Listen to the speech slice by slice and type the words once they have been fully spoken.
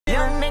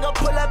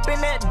up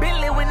in that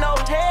Bentley with no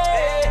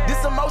head.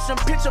 This a motion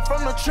picture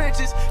from the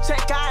trenches.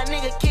 Check out a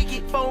nigga kick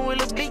it,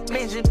 4-wheeler big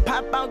mansion.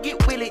 Pop out,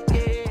 get with it.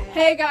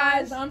 Hey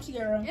guys, I'm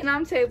Sierra. And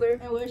I'm Taylor.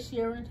 And we're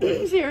Sierra and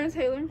Taylor. Sierra and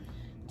Taylor.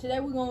 Today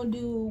we're gonna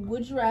do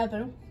Would You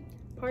Rather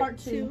Part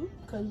 2.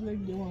 Because we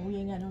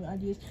ain't got no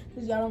ideas.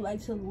 Because y'all don't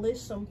like to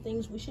list some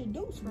things we should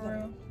do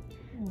sometime.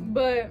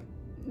 But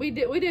we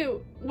did Would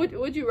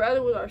You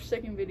Rather was our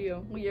second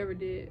video we ever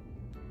did,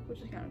 which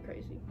is kind of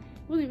crazy.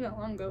 It wasn't even that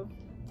long ago.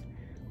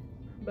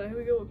 But here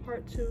we go with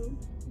part 2.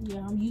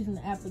 Yeah, I'm using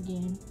the app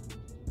again.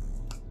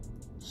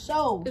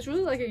 So it's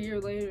really like a year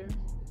later.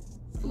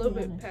 A little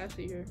bit past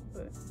a year,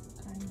 but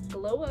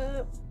glow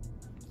up.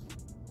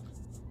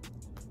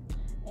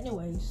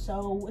 Anyway,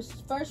 so this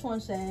first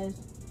one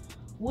says,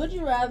 would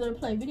you rather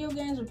play video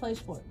games or play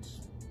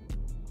sports?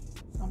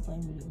 I'm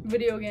playing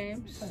video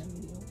games. Playing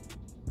video.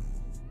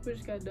 We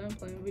just got done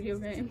playing video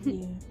games.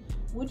 Yeah.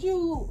 Would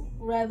you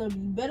rather be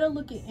better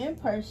looking in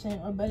person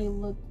or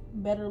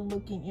better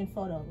looking in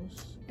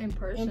photos? In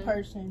person? In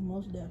person,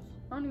 most def.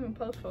 I don't even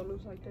post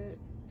photos like that.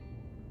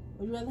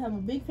 Would you rather have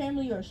a big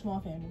family or a small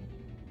family?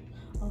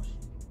 Oh,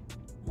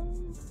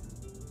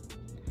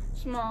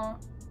 small.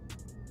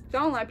 I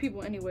don't like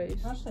people anyways.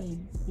 I'll say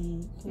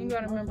big. You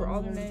gotta remember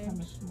all the names.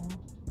 Kind of small.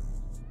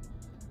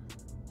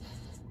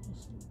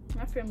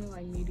 My family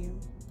like medium.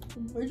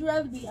 Would you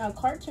rather be a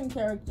cartoon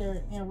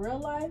character in real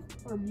life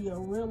or be a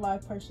real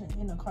life person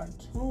in a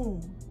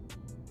cartoon?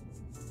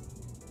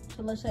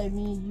 So let's say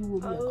me and you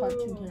would be a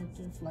cartoon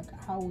character, like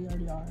how we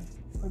already are,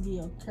 or be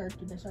a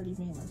character that's already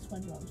made, like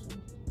SpongeBob or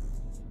something.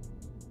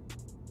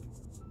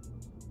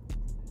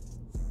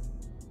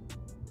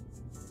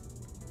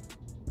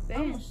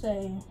 I'm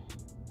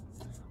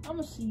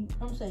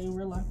gonna say a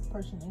real life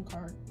person in the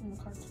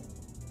cartoon.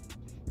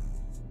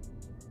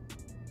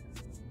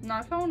 Nah,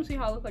 if I want to see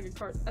how I look like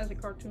as a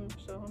cartoon,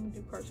 so I'm gonna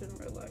do cartoon in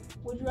real life.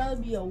 Would you rather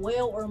be a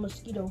whale or a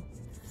mosquito?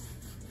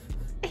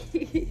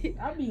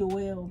 I'd be a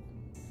whale,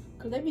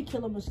 cause they be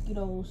killing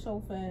mosquitoes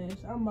so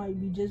fast. I might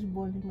be just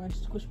born and might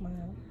squish my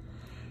head.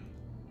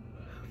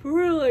 For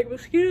real, like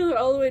mosquitoes are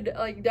all the way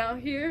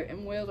down here,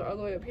 and whales are all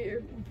the way up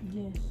here.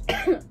 Yes.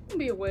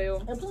 Be a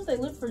whale. And plus, they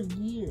live for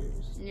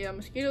years. Yeah,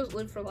 mosquitoes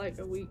live for like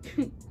a week.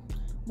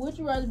 Would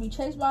you rather be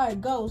chased by a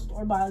ghost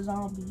or by a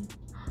zombie?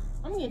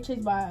 I'm gonna get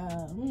chased by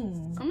a.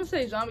 I'm gonna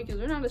say zombie because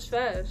they're not as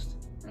fast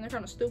and they're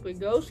kind of stupid.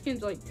 Ghosts can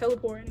like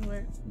teleport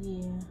anywhere.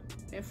 Yeah.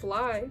 And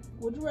fly.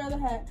 Would you rather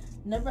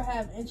never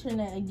have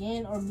internet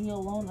again or be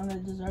alone on a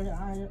deserted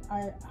island?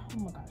 Oh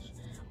my gosh.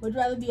 Would you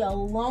rather be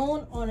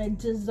alone on a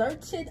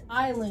deserted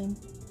island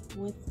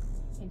with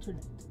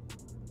internet?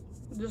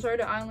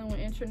 Deserted island with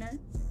internet?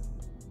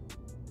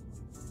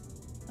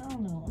 I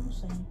don't know. I'm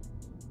saying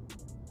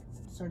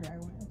deserted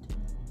island with internet.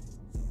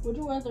 Would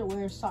you rather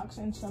wear socks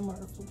in summer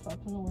or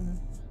flip-flops in the winter?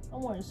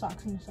 I'm wearing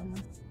socks in the summer.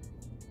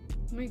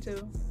 Me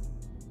too.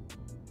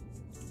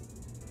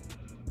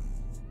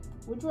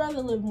 Would you rather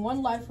live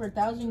one life for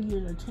 1,000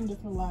 years or 10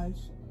 different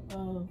lives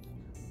of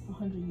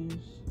 100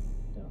 years?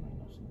 That don't make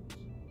no sense.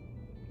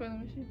 Wait, let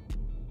me see.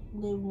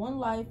 Live one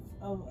life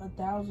of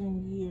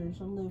 1,000 years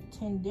or live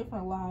 10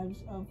 different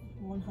lives of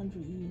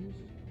 100 years.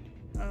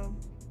 Oh.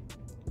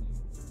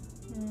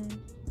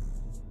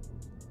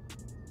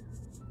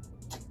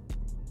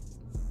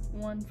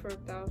 One for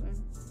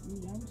 1,000.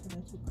 Yeah, I'm saying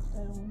that's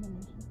that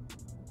one.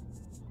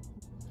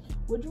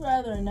 Would you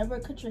rather never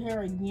cut your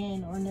hair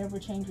again or never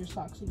change your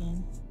socks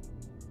again?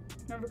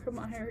 Never cut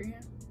my hair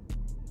again.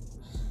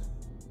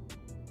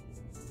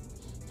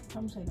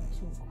 I'm saying that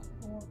too.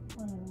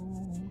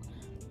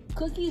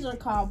 Cookies or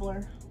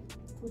cobbler?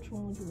 Which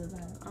one would you rather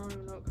have? I don't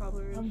even know what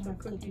cobbler is. I'm gonna have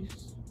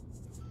cookies.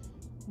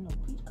 No,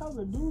 peach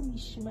cobbler do be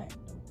smacked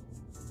though.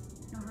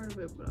 I heard of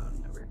it, but I've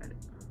never had it.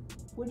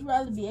 Would you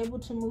rather be able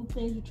to move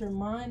things with your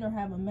mind or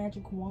have a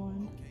magic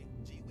wand?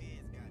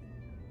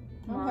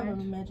 I don't have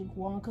a magic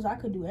wand because I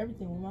could do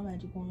everything with my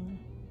magic wand.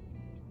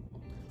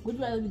 Would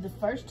you rather be the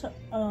first to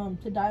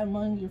die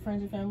among your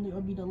friends and family or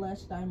be the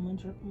last to die among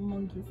your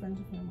friends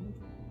and family?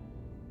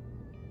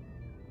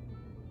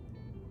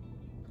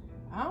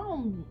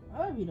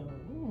 I'd be the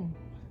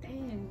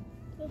Damn,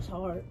 that's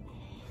hard.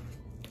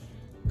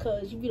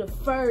 Cause you be the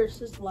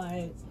first, it's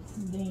like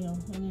damn,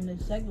 and then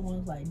the second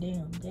one's like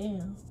damn.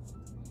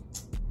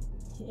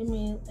 I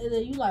mean,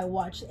 you like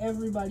watch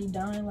everybody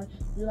dying, like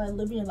you're like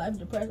living your life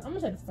depressed. I'm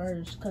gonna say the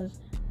first, cause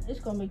it's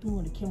gonna make me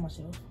want to kill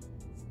myself.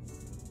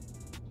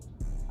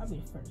 I'll be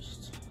the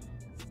first.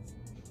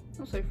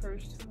 I'll say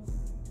first.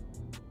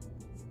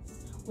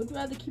 Would you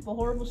rather keep a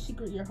horrible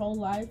secret your whole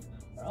life,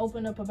 or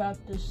open up about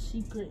the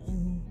secret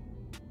and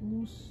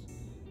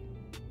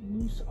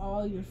lose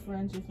all your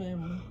friends and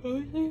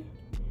family?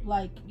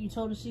 Like you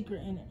told a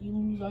secret and you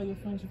lose all your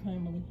friends and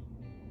family.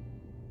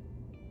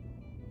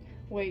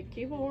 Wait,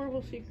 keep a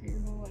horrible secret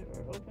your whole life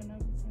or open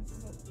up.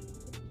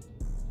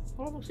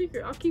 Horrible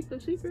secret. I'll keep the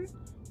secret.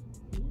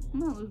 I'm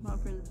not lose my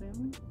friends and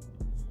family.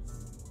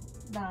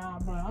 Nah,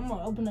 bro, I'm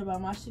gonna open up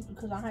about my secret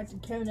because I had to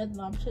carry nothing.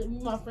 I'm telling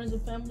you, my friends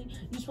and family.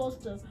 You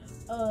supposed to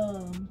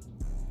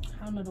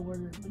I don't know the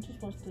word, but you're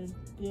supposed to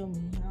feel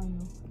me. I don't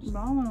know. But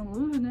I don't want to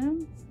lose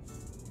them.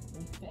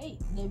 They fake.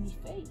 They be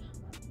fake.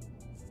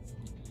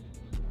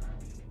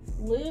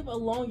 Live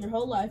alone your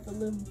whole life or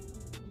live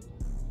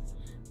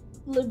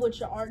with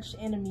your arch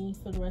enemy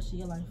for the rest of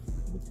your life.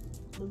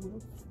 Live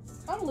with.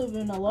 I'm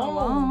living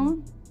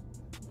alone.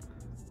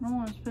 I don't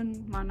want to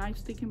spend my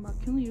nights thinking about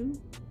killing you.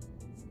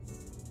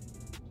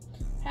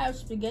 Have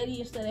spaghetti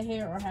instead of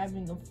hair or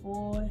having a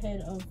full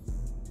head of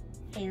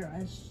hair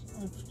as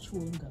of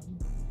chewing gum.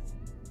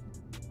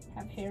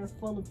 Have hair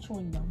full of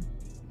chewing gum.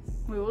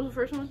 Wait, what was the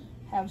first one?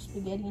 Have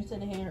spaghetti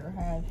instead of hair or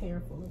have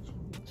hair full of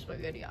chewing gum.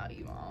 Spaghetti, I'll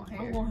eat my own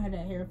hair. I'm gonna have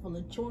that hair full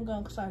of chewing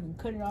gum so I can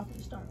cut it off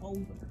and start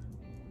over.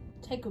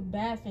 Take a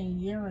bath in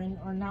urine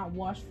or not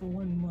wash for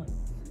 1 month.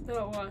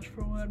 Not wash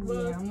for 1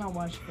 month. Yeah, I'm not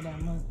washing for that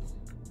month.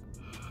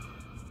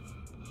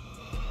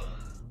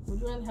 Would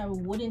you rather have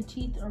wooden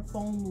teeth or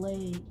foam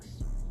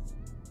legs?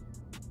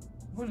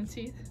 Wooden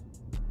teeth.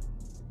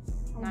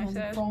 I'm Nice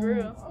having ass foam,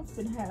 grill. I'm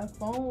finna have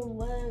foam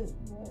legs.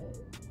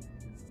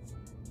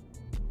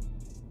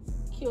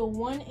 Kill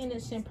 1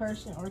 innocent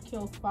person or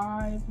kill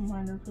 5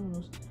 minor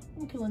criminals.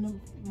 I'm killing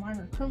them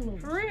minor criminals.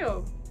 For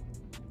real.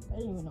 That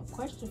ain't even a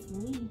question for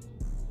me.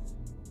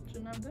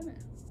 Shouldn't have done it.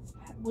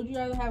 Would you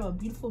rather have a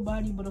beautiful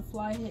body but a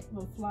fly's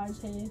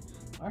head,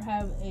 or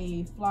have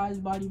a fly's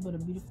body but a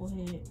beautiful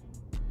head?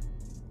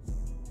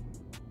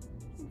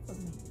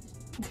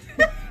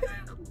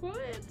 What?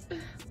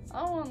 I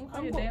don't want to look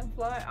like a damn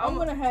fly. I'm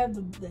gonna have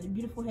the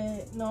beautiful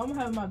head. No, I'm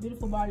gonna have my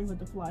beautiful body with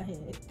the fly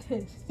head.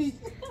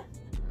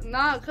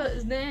 Nah,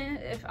 cause then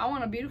if I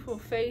want a beautiful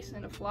face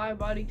and a fly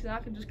body, cause I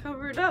can just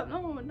cover it up.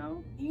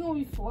 No. You gonna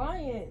be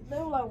flying. They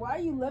were like, why are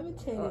you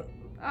levitating?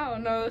 I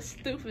don't know. It's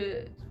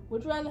stupid.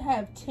 Would you rather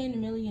have $10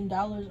 million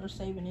or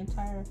save an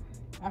entire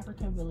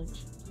African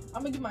village?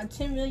 I'm gonna get my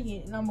 10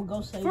 million and I'm gonna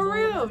go save For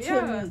real, 10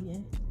 yeah.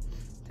 million.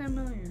 10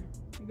 million.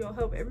 You go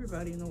help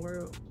everybody in the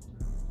world.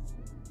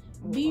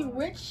 Be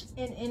rich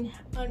and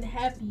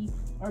unhappy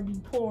or be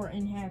poor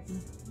and happy.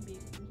 Be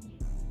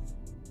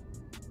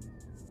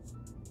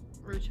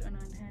rich and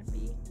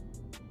unhappy.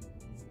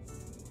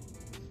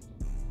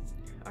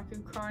 I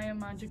could cry in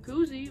my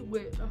jacuzzi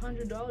with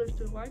 $100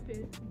 to wipe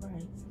it.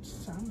 Right.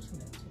 Sounds for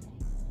that too.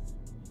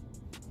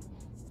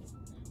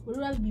 Would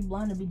you rather be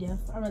blind or be deaf?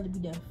 I'd rather be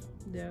deaf.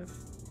 Deaf.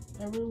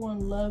 Everyone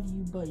love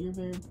you, but you're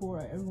very poor.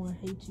 Everyone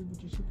hates you, but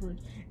you're super rich.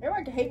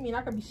 Everybody can hate me, and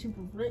I can be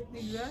super rich.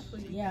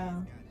 Exactly.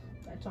 Yeah,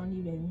 that's on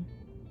you, baby.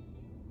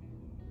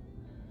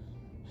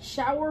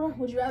 Shower.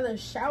 Would you rather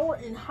shower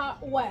in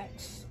hot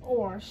wax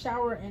or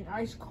shower in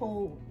ice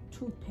cold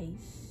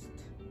toothpaste?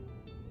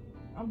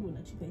 I'm doing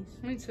that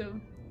toothpaste. Me too.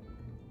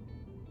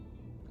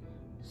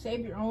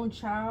 Save your own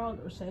child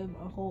or save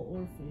a whole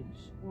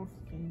orphanage.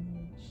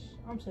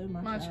 I'm saving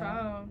my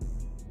child.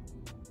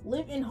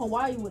 Live in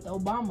Hawaii with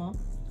Obama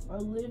or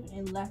live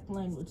in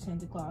Lapland with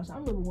Santa Claus.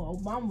 I'm living with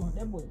Obama.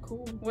 That boy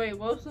cool. Wait,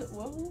 what was it?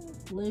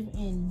 Live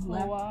in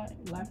Hawaii.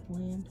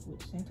 Lapland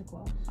with Santa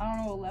Claus. I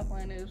don't know what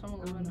Lapland is. I'm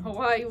gonna live in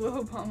Hawaii with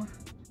Obama.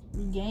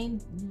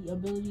 Regain the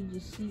ability to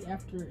see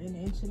after an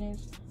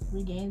incident.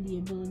 Regain the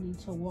ability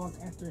to walk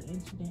after an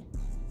incident.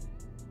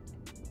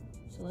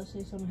 So let's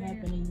say something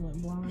happened and you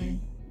went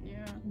blind.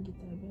 Yeah. You can get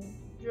that back.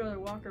 Would you rather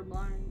walk or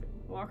blind?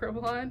 Walk or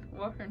blind?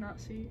 Walk or not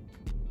see?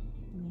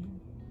 Man,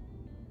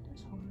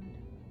 that's hard.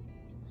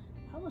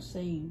 I would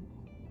say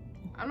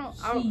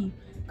see.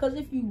 Because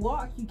if you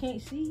walk, you can't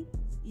see.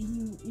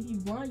 If you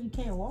blind, you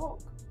can't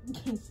walk. You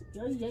can't see.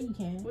 Oh yeah, you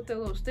can. With that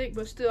little stick,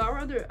 but still, I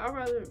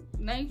rather.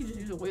 Now you can just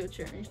use a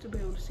wheelchair and you still be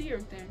able to see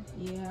everything.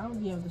 Yeah, I'll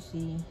be able to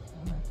see.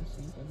 I'll have to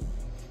see.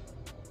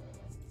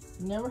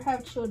 Never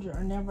have children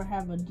or never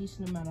have a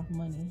decent amount of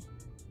money.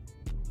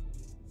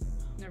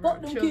 Never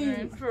have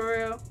children, for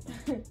real.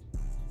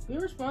 Be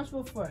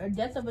responsible for a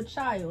death of a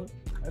child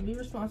or be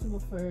responsible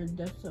for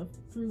deaths of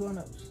 3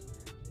 grown-ups.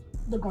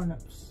 The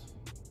grown-ups.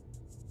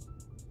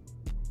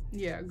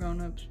 Yeah,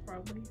 grown-ups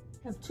probably.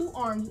 Have 2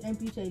 arms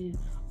amputated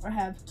or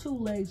have 2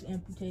 legs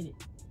amputated.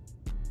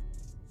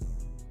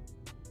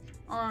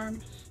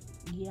 Arms.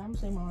 Yeah, I'm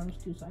saying my arms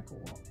too so I can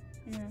walk.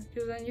 Yeah,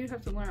 because then you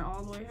have to learn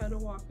all the way how to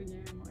walk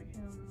again. Like,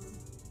 hell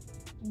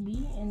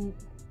no.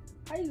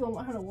 How you gonna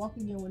learn how to walk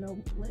again with no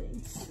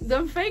legs?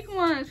 The fake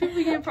ones.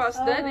 People get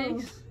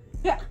prosthetics.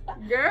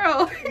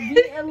 Girl.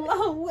 Be in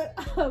love with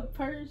a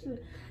person.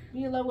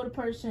 Be in love with a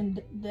person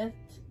death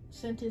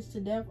sentenced to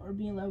death or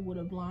be in love with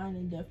a blind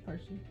and deaf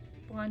person.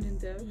 Blind and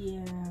deaf.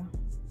 Yeah.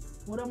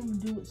 What I'm gonna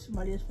do with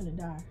somebody that's gonna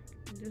die?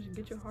 Just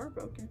get your heart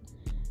broken.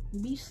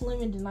 Be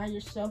slim and deny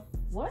yourself.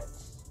 What?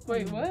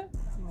 Wait, what?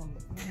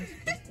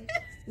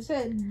 It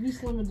said be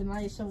slim and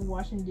deny yourself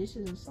washing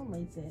dishes or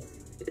something like that.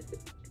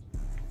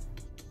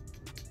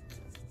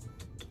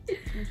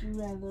 Would you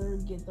rather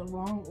get the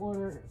wrong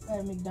order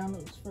at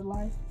McDonald's for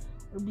life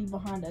or be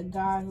behind a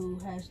guy who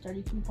has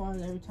 30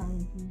 coupons every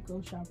time you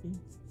go shopping?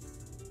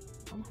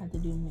 I'm gonna have to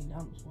do the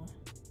McDonald's one.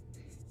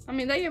 I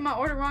mean, they get my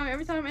order wrong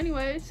every time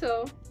anyway,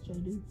 so. Sure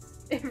do.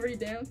 Every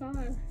damn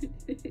time.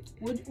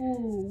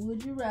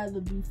 Would you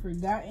rather be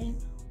forgotten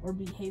or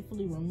be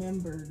hatefully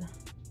remembered?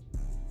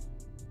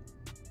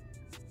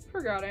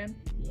 Forgot it.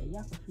 Yeah,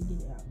 y'all can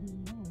figure it out.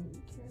 I don't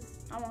really care.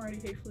 I'm already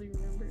hatefully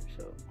remembered,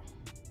 so.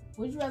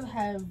 Would you rather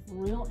have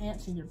real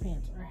ants in your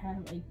pants or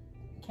have a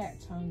cat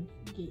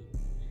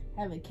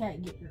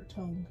get your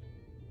tongue?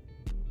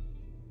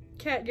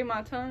 Cat get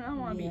my tongue? I don't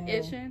want to Yeah. be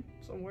itching.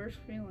 It's the worst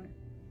feeling.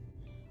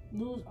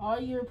 Lose all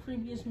your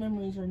previous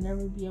memories or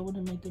never be able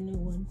to make a new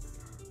one.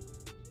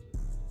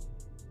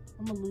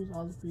 I'm gonna lose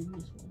all the previous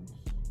ones.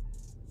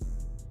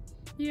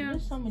 Yeah.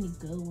 There's so many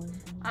good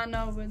ones. Though. I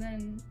know, but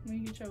then when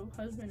you get your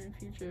husband in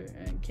future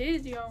and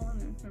kids, you don't want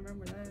to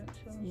remember that.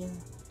 So. Yeah.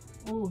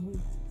 Oh, wait.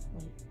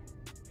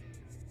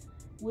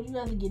 Would you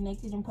rather get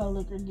naked in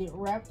public or get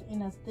wrapped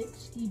in a thick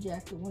ski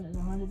jacket when it's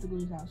 100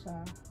 degrees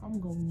outside? I'm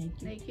going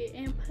naked. Naked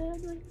in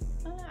public?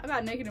 I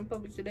got naked in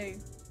public today.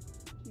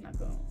 I'm not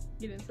going to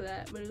get into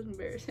that, but it was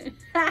embarrassing.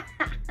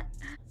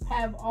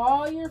 Have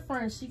all your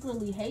friends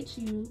secretly hate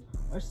you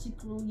or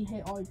secretly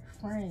hate all your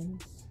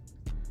friends?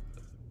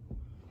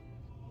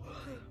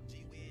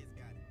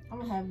 I'm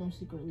going to have them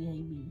secretly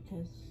hate me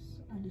because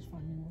I just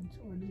find new ones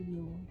or just be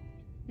alone.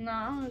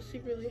 Nah, I'm going to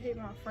secretly hate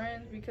my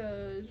friends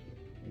because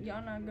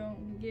y'all not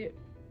going to get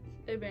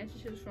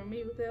advantages from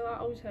me. But I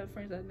always have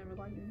friends that never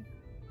like me.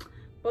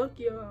 Fuck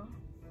y'all.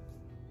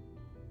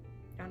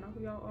 Y'all know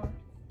who y'all are.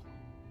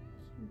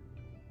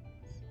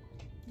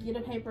 Get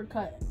a paper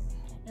cut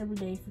every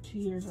day for 2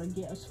 years or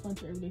get a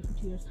splinter every day for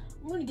 2 years.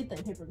 I'm going to get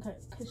that paper cut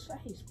because I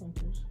hate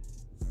splinters.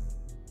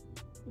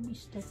 It'll be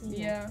stuck in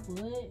your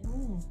foot.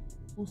 Ooh.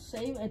 Will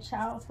save a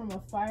child from a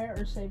fire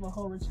or save a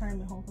whole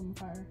retirement home from a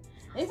fire.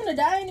 They finna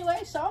die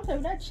anyway, so I'll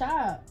take that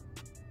child.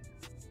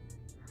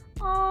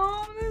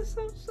 Oh, that's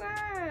so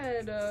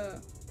sad.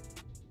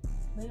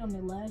 They on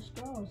their last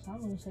straw, so I'm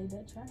gonna save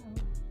that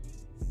child.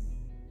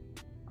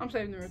 I'm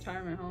saving the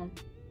retirement home.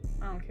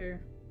 I don't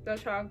care.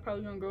 That child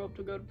probably gonna grow up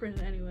to go to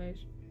prison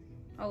anyways.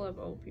 I love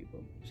old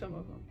people. Some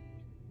of them.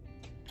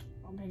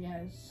 Okay,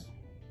 guys.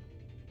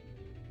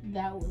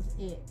 That was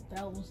it.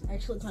 That was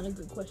actually kind of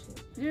good question.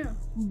 Yeah.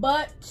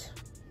 But,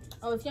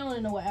 if y'all want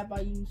to know what app I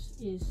use,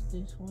 is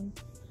this one.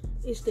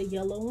 It's the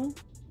yellow one.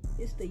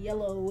 It's the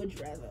yellow Would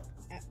You Rather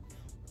app.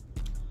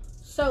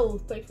 So,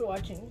 thanks for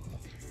watching.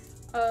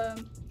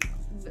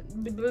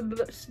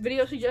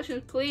 Video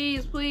suggestions,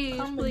 please.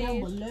 Comment down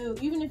below.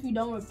 Even if you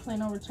don't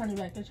plan on returning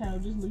back to the channel,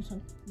 just leave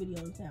some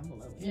videos down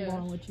below. And go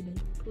on what you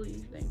did.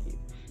 Please, thank you.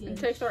 Yes. And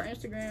text our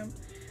Instagram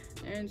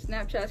and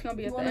Snapchat's gonna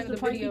be at the end of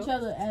the video. Each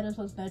other, add us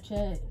on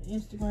Snapchat,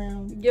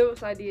 Instagram. Give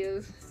us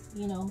ideas.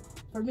 You know,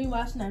 for me,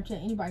 my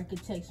Snapchat, anybody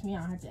could text me. I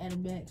don't have to add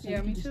them back. So yeah,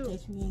 you me can too. Just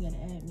text me. You ain't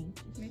gotta add me.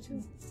 Me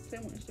too.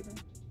 Same on Instagram.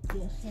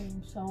 Yeah,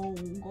 same. So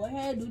go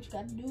ahead, do what you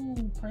gotta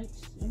do.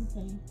 Pranks,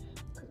 everything.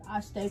 Cause I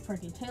stay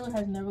pranking. Taylor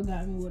has never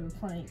gotten me with a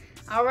prank.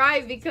 All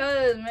right,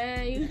 because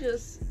man,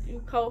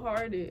 you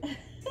cold-hearted.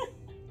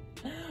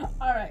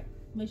 All right,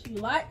 make sure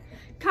you like,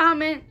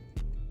 comment,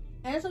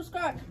 and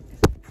subscribe.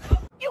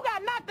 You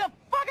got knocked the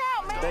fuck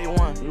out, man. Day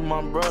one, you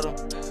my brother,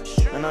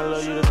 and I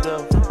love you to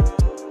death.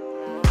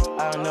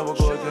 I'll never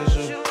go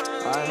against you.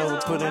 I never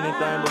put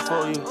anything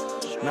before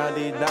you. Not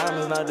these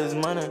diamonds, not this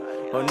money,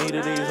 or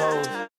neither these hoes.